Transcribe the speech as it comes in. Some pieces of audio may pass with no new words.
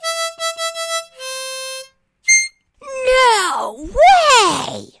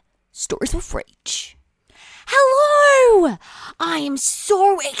Reach. Hello! I am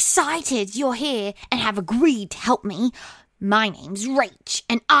so excited you're here and have agreed to help me. My name's Reach,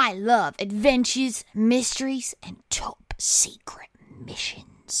 and I love adventures, mysteries, and top secret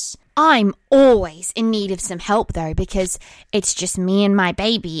missions. I'm always in need of some help, though, because it's just me and my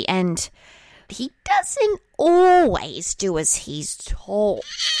baby, and he doesn't always do as he's told.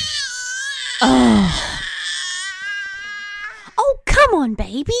 Oh, come on,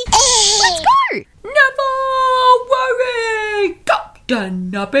 baby. Let's go. Never worry.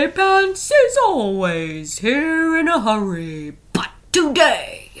 Captain Nappy Pants is always here in a hurry. But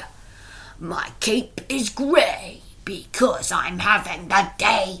today, my cape is grey because I'm having the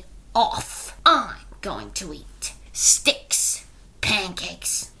day off. I'm going to eat sticks,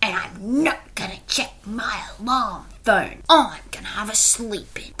 pancakes, and I'm not going to check my alarm phone. I'm going to have a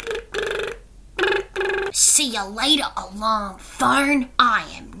sleep in. See you later, alarm phone. I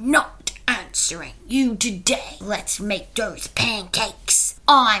am not answering you today. Let's make those pancakes.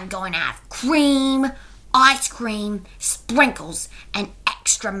 I'm going to have cream, ice cream, sprinkles, and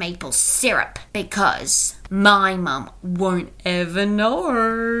extra maple syrup because my mum won't ever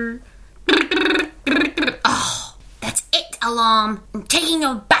know. Oh, that's it, alarm. I'm taking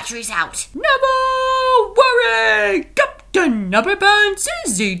your batteries out. Never worry. Captain Nappy Pants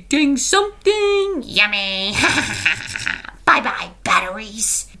is eating something yummy. Bye-bye,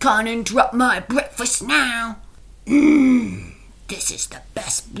 batteries. Can't interrupt my breakfast now. This is the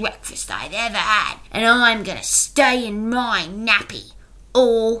best breakfast I've ever had, and I'm gonna stay in my nappy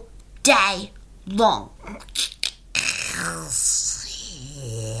all day long.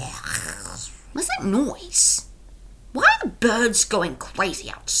 What's that noise? Why are the birds going crazy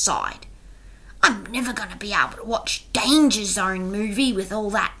outside? I'm never going to be able to watch Danger Zone movie with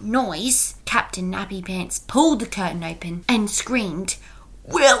all that noise. Captain Nappy Pants pulled the curtain open and screamed,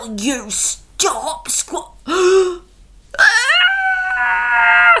 "Will you stop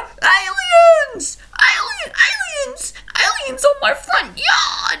Aliens! Aliens on my front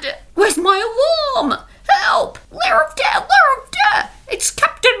yard! Where's my alarm? Help! Lair of Dare! It's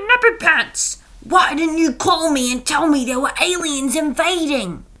Captain Nappy Pants! Why didn't you call me and tell me there were aliens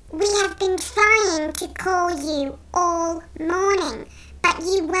invading? We have been trying to call you all morning, but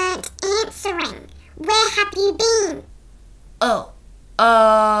you weren't answering. Where have you been?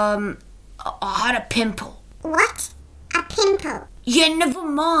 I had a pimple. What? A pimple? Yeah, never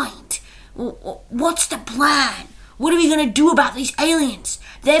mind. What's the plan? What are we going to do about these aliens?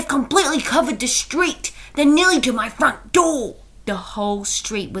 They've completely covered the street. They're nearly to my front door. The whole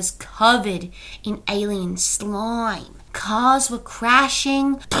street was covered in alien slime. Cars were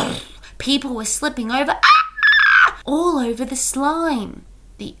crashing. People were slipping over. All over the slime.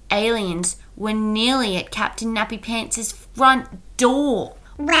 The aliens were nearly at Captain Nappy Pants' front door.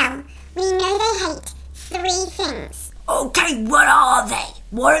 Well, we know they hate 3 things. Okay, what are they?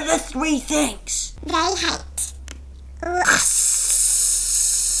 What are the 3 things? They hate...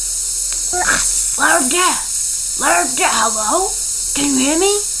 Lair of Dare, hello? Can you hear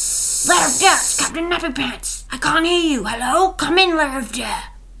me? Lair of Dare, it's Captain Nappy Pants. I can't hear you. Hello? Come in, Lair of Dare.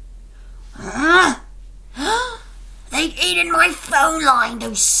 They'd eaten my phone line,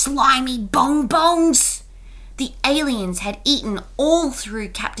 those slimy bonbons. The aliens had eaten all through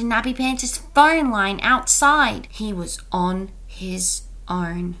Captain Nappy Pants' phone line outside. He was on his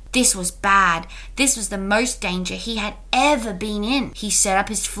own. This was bad. This was the most danger he had ever been in. He set up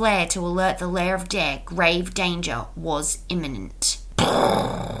his flare to alert the Lair of Dare. Grave danger was imminent.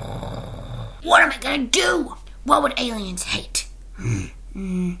 What am I gonna do? What would aliens hate?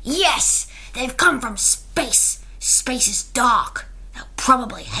 Yes, they've come from space. Space is dark. They'll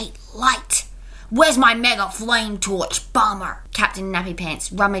probably hate light. Where's my mega flame torch, bomber? Captain Nappy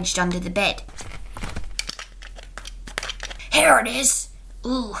Pants rummaged under the bed. Here it is.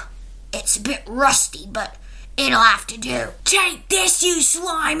 Ooh, it's a bit rusty, but it'll have to do. Take this, you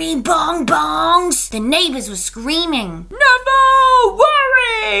slimy bonbons! The neighbors were screaming. Never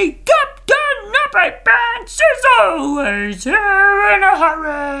worry! Captain Nappy Pants is always here in a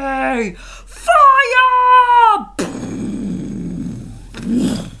hurry! Fire!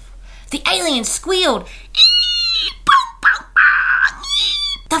 The aliens squealed.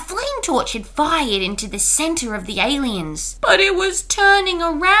 The flame torch had fired into the center of the aliens, but it was turning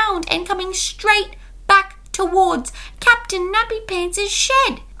around and coming straight back towards Captain Nappy Pants'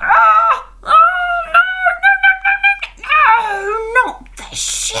 shed. No, not the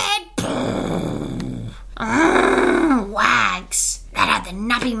shed. Wags. That had the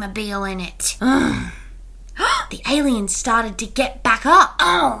Nappy-mobile in it. The aliens started to get back up.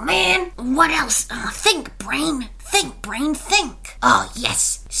 Oh, man. What else? Think, brain. Think, brain, think. Oh,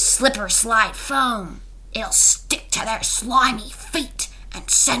 yes, slipper slide foam. It'll stick to their slimy feet and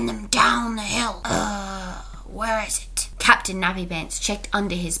send them down the hill. Where is it? Captain Nappy Pants checked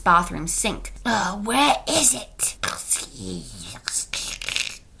under his bathroom sink. Where is it? Get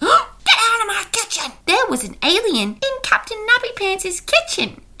out of my kitchen! There was an alien in Captain Nappy Pants' kitchen,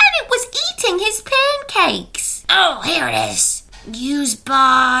 and it was eating his pancakes. Oh, here it is. Used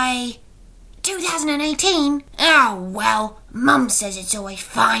by 2018. Oh, well, Mum says it's always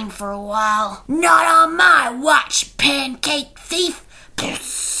fine for a while. Not on my watch, pancake thief.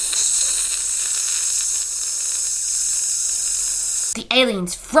 The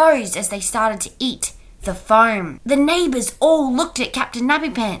aliens froze as they started to eat the foam. The neighbours all looked at Captain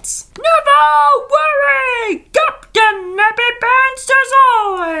Nappy Pants. Never worry! Captain Nappy Pants is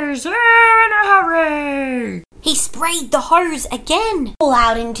always here in a hurry! He sprayed the hose again, all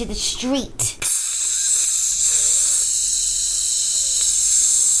out into the street.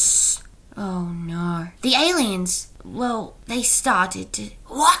 Oh no. The aliens, well, they started to...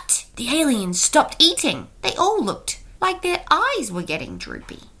 What? The aliens stopped eating. They all looked like their eyes were getting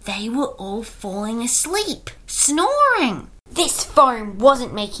droopy. They were all falling asleep, snoring. This foam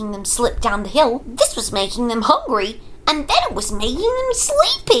wasn't making them slip down the hill. This was making them hungry, and then it was making them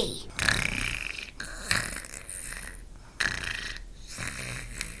sleepy.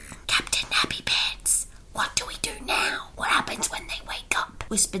 Captain Nappy Pants, what do we do now? What happens when they wake up?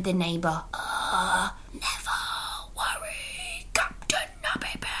 Whispered the neighbour. Never worry. Captain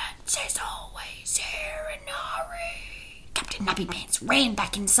Nappy Pants is always here in a hurry. Captain Nappy Pants ran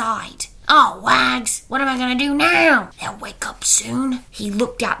back inside. Oh, Wags, what am I going to do now? They'll wake up soon. He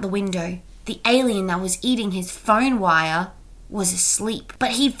looked out the window. The alien that was eating his phone wire was asleep,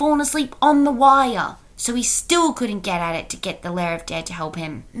 but he'd fallen asleep on the wire, so he still couldn't get at it to get the Lair of Dare to help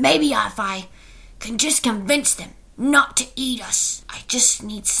him. Maybe if I can just convince them not to eat us. I just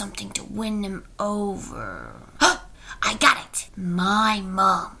need something to win them over. I got it. My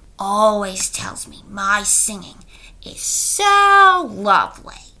mom always tells me my singing is so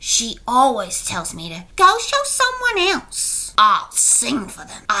lovely. She always tells me to go show someone else. I'll sing for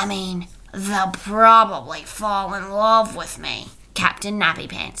them. I mean, they'll probably fall in love with me. Captain Nappy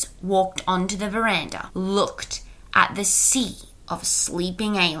Pants walked onto the veranda, looked at the sea of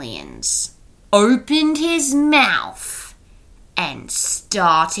sleeping aliens, opened his mouth, and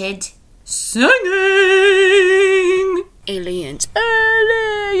started singing. Aliens,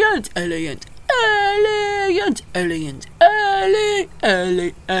 aliens, aliens, aliens, aliens, ali,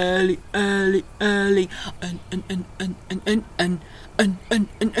 ali, ali, ali, ali,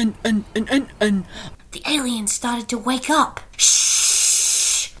 The aliens started to wake up.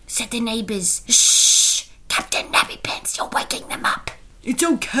 Shh, said the neighbours. Shh, Captain Nappy Pants, you're waking them up. It's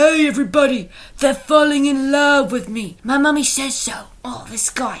okay, everybody. They're falling in love with me. My mummy says so. Oh, this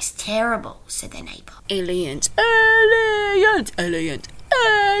guy's terrible, said the neighbour. Aliens, aliens, aliens,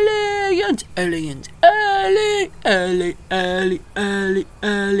 aliens, aliens, ali, ali, ali, ali,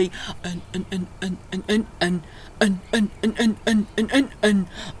 ali,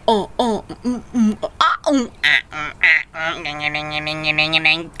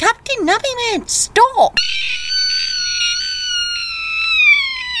 Captain Nappy Pants, stop!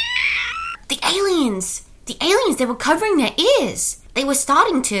 The aliens, they were covering their ears. They were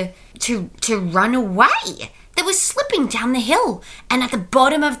starting to run away. They were slipping down the hill, and at the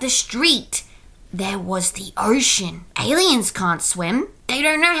bottom of the street, there was the ocean. Aliens can't swim. They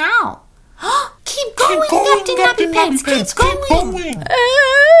don't know how. Keep going, Captain Nappy Pants, keep going.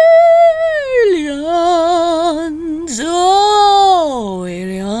 Aliens, oh,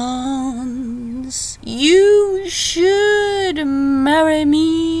 aliens, you should marry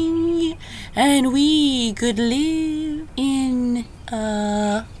me, and we could live in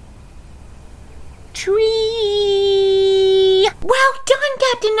a tree. Well done,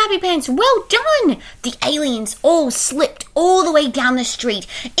 Captain Nappy Pants, well done. The aliens all slipped all the way down the street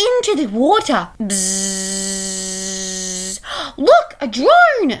into the water. Bzzz. Look, a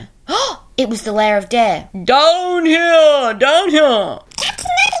drone. It was the Lair of Dare. Down here, down here.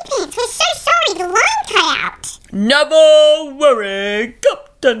 Captain Nappy Pants, we're so sorry the line cut out. Never worry,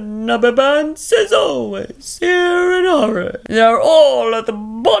 Captain Nappy Pants is always here in a hurry. They're all at the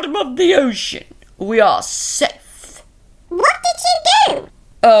bottom of the ocean. We are safe. What did you do?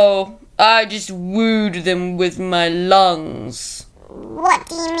 Oh, I just wooed them with my lungs. What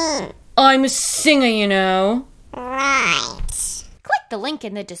do you mean? I'm a singer, you know. Right. Click the link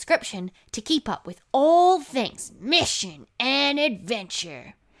in the description to keep up with all things mission and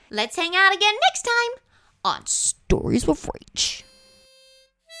adventure. Let's hang out again next time on Stories with Rach.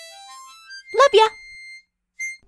 Love ya!